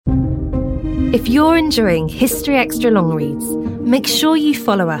If you're enjoying History Extra long reads, make sure you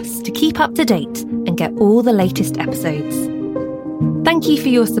follow us to keep up to date and get all the latest episodes. Thank you for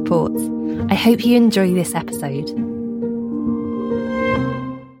your support. I hope you enjoy this episode.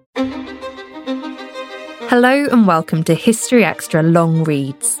 Hello and welcome to History Extra long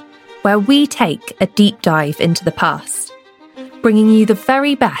reads, where we take a deep dive into the past, bringing you the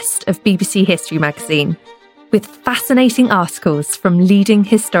very best of BBC History magazine, with fascinating articles from leading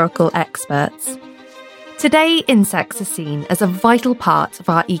historical experts. Today, insects are seen as a vital part of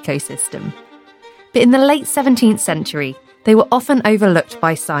our ecosystem. But in the late 17th century, they were often overlooked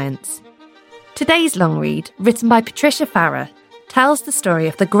by science. Today's long read, written by Patricia Farrer, tells the story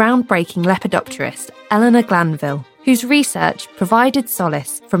of the groundbreaking lepidopterist Eleanor Glanville, whose research provided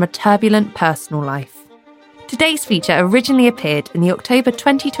solace from a turbulent personal life. Today's feature originally appeared in the October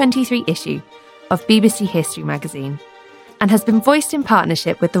 2023 issue of BBC History magazine and has been voiced in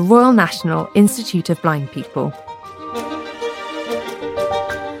partnership with the Royal National Institute of Blind People.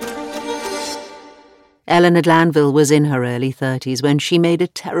 Eleanor Glanville was in her early 30s when she made a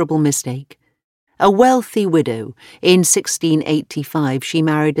terrible mistake. A wealthy widow, in 1685 she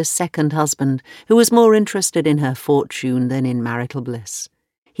married a second husband who was more interested in her fortune than in marital bliss.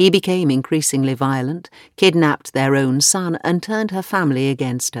 He became increasingly violent, kidnapped their own son and turned her family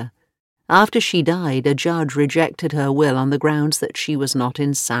against her. After she died, a judge rejected her will on the grounds that she was not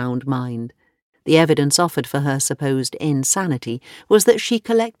in sound mind. The evidence offered for her supposed insanity was that she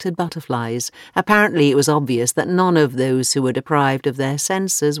collected butterflies. Apparently it was obvious that none of those who were deprived of their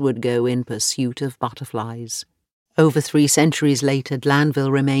senses would go in pursuit of butterflies. Over 3 centuries later,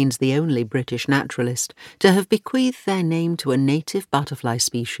 Glanville remains the only British naturalist to have bequeathed their name to a native butterfly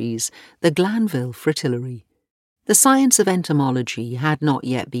species, the Glanville fritillary. The science of entomology had not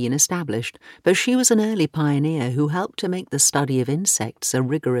yet been established, but she was an early pioneer who helped to make the study of insects a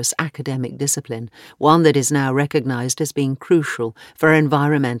rigorous academic discipline, one that is now recognised as being crucial for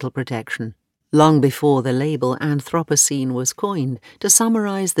environmental protection. Long before the label Anthropocene was coined to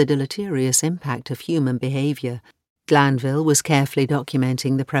summarise the deleterious impact of human behaviour, Glanville was carefully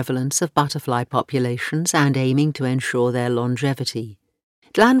documenting the prevalence of butterfly populations and aiming to ensure their longevity.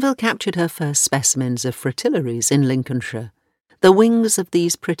 Glanville captured her first specimens of fritillaries in Lincolnshire. The wings of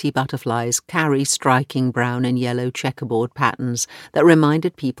these pretty butterflies carry striking brown and yellow checkerboard patterns that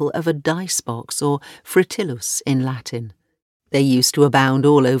reminded people of a dice box, or fritillus in Latin. They used to abound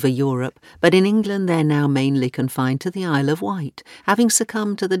all over Europe, but in England they're now mainly confined to the Isle of Wight, having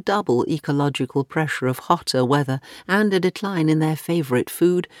succumbed to the double ecological pressure of hotter weather and a decline in their favourite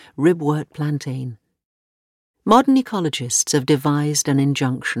food, ribwort plantain. Modern ecologists have devised an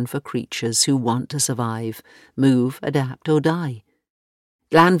injunction for creatures who want to survive, move, adapt or die.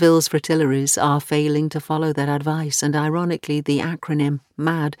 Glanville's fritillaries are failing to follow that advice, and ironically the acronym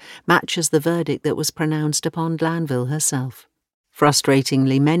MAD matches the verdict that was pronounced upon Glanville herself.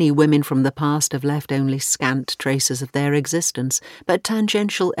 Frustratingly, many women from the past have left only scant traces of their existence, but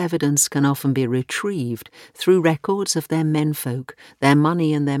tangential evidence can often be retrieved through records of their menfolk, their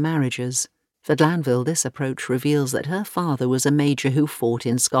money and their marriages. For Glanville, this approach reveals that her father was a major who fought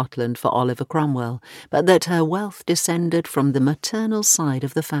in Scotland for Oliver Cromwell, but that her wealth descended from the maternal side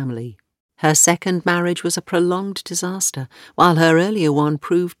of the family. Her second marriage was a prolonged disaster, while her earlier one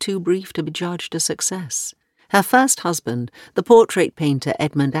proved too brief to be judged a success. Her first husband, the portrait painter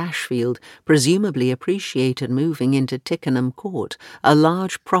Edmund Ashfield, presumably appreciated moving into Tickenham Court, a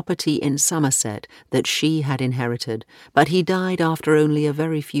large property in Somerset that she had inherited, but he died after only a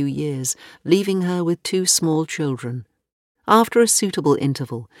very few years, leaving her with 2 small children. After a suitable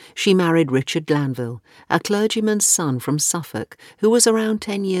interval, she married Richard Glanville, a clergyman's son from Suffolk, who was around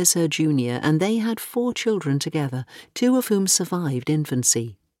 10 years her junior, and they had 4 children together, 2 of whom survived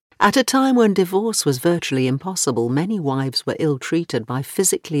infancy. At a time when divorce was virtually impossible, many wives were ill-treated by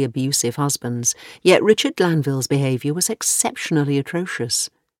physically abusive husbands, yet Richard Glanville's behaviour was exceptionally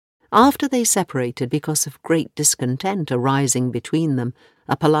atrocious. After they separated because of great discontent arising between them,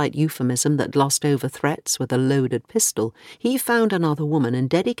 a polite euphemism that glossed over threats with a loaded pistol, he found another woman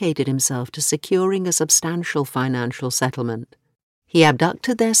and dedicated himself to securing a substantial financial settlement. He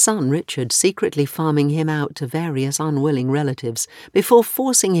abducted their son Richard, secretly farming him out to various unwilling relatives before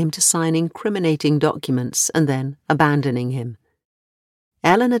forcing him to sign incriminating documents and then abandoning him.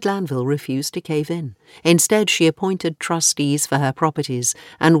 Eleanor Glanville refused to cave in. Instead, she appointed trustees for her properties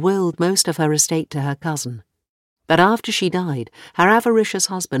and willed most of her estate to her cousin. But after she died, her avaricious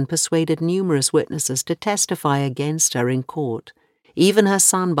husband persuaded numerous witnesses to testify against her in court. Even her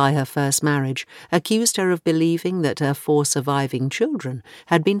son by her first marriage accused her of believing that her 4 surviving children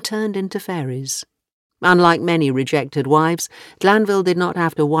had been turned into fairies. Unlike many rejected wives, Glanville did not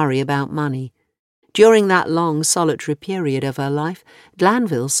have to worry about money. During that long, solitary period of her life,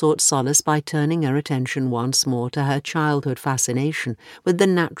 Glanville sought solace by turning her attention once more to her childhood fascination with the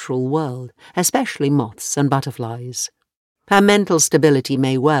natural world, especially moths and butterflies. Her mental stability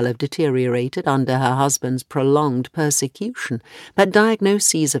may well have deteriorated under her husband's prolonged persecution, but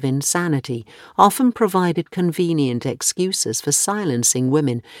diagnoses of insanity often provided convenient excuses for silencing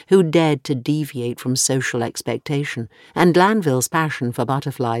women who dared to deviate from social expectation, and Glanville's passion for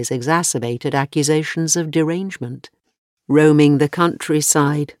butterflies exacerbated accusations of derangement. Roaming the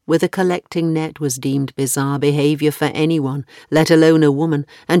countryside with a collecting net was deemed bizarre behaviour for anyone, let alone a woman,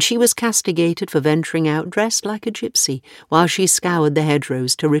 and she was castigated for venturing out dressed like a gypsy while she scoured the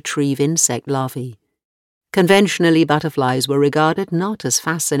hedgerows to retrieve insect larvae. Conventionally, butterflies were regarded not as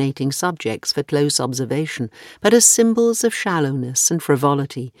fascinating subjects for close observation, but as symbols of shallowness and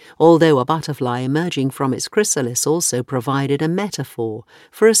frivolity, although a butterfly emerging from its chrysalis also provided a metaphor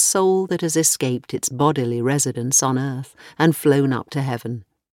for a soul that has escaped its bodily residence on earth and flown up to heaven.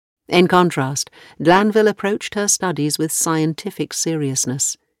 In contrast, Glanville approached her studies with scientific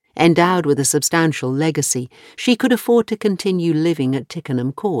seriousness. Endowed with a substantial legacy, she could afford to continue living at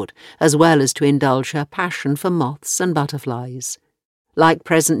Tickenham Court, as well as to indulge her passion for moths and butterflies. Like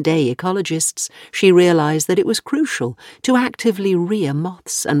present-day ecologists, she realized that it was crucial to actively rear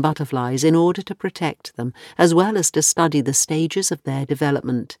moths and butterflies in order to protect them, as well as to study the stages of their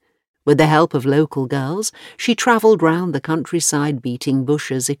development. With the help of local girls, she travelled round the countryside beating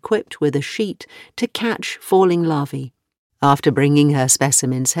bushes equipped with a sheet to catch falling larvae. After bringing her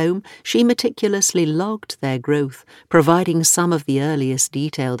specimens home, she meticulously logged their growth, providing some of the earliest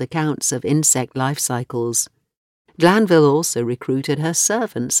detailed accounts of insect life cycles. Glanville also recruited her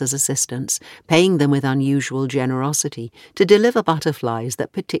servants as assistants, paying them with unusual generosity to deliver butterflies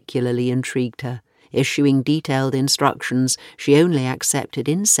that particularly intrigued her. Issuing detailed instructions, she only accepted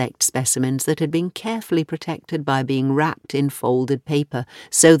insect specimens that had been carefully protected by being wrapped in folded paper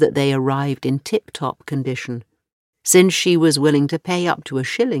so that they arrived in tip-top condition. Since she was willing to pay up to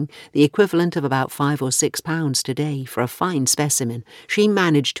 £1, the equivalent of about £5 or £6 today, for a fine specimen, she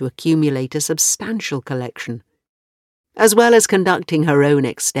managed to accumulate a substantial collection. As well as conducting her own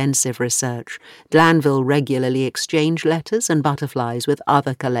extensive research, Glanville regularly exchanged letters and butterflies with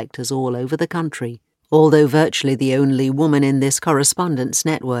other collectors all over the country. Although virtually the only woman in this correspondence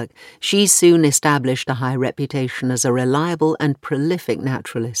network, she soon established a high reputation as a reliable and prolific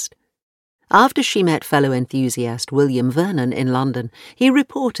naturalist. After she met fellow enthusiast William Vernon in London, he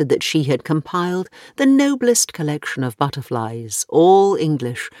reported that she had compiled the noblest collection of butterflies, all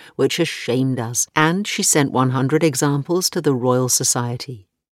English, which has shamed us, and she sent 100 examples to the Royal Society.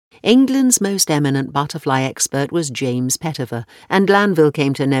 England's most eminent butterfly expert was James Petiver, and Glanville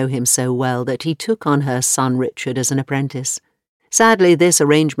came to know him so well that he took on her son Richard as an apprentice. Sadly, this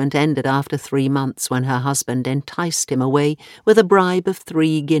arrangement ended after 3 months when her husband enticed him away with a bribe of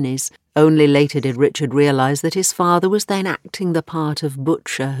 3 guineas. Only later did Richard realise that his father was then acting the part of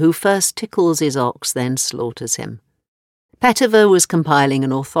butcher who first tickles his ox, then slaughters him. Petiver was compiling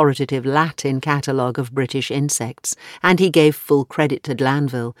an authoritative Latin catalogue of British insects, and he gave full credit to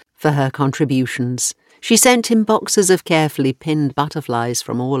Glanville for her contributions. She sent him boxes of carefully pinned butterflies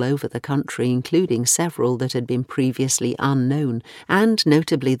from all over the country, including several that had been previously unknown, and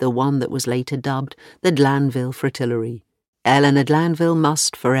notably the one that was later dubbed the Glanville Fritillary. Eleanor Glanville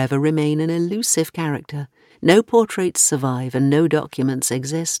must forever remain an elusive character. No portraits survive and no documents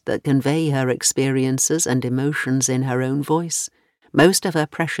exist that convey her experiences and emotions in her own voice. Most of her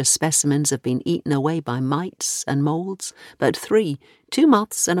precious specimens have been eaten away by mites and moulds, but 3, 2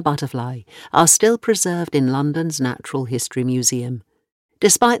 moths and a butterfly, are still preserved in London's Natural History Museum.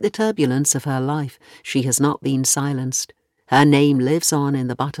 Despite the turbulence of her life, she has not been silenced. Her name lives on in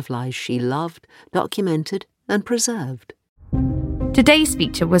the butterflies she loved, documented and preserved. Today's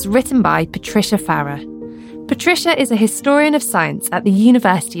feature was written by Patricia Farrer. Patricia is a historian of science at the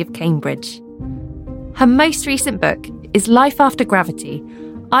University of Cambridge. Her most recent book is Life After Gravity,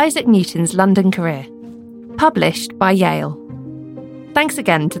 Isaac Newton's London Career, published by Yale. Thanks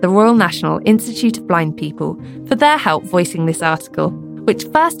again to the Royal National Institute of Blind People for their help voicing this article, which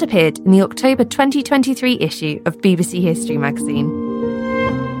first appeared in the October 2023 issue of BBC History magazine.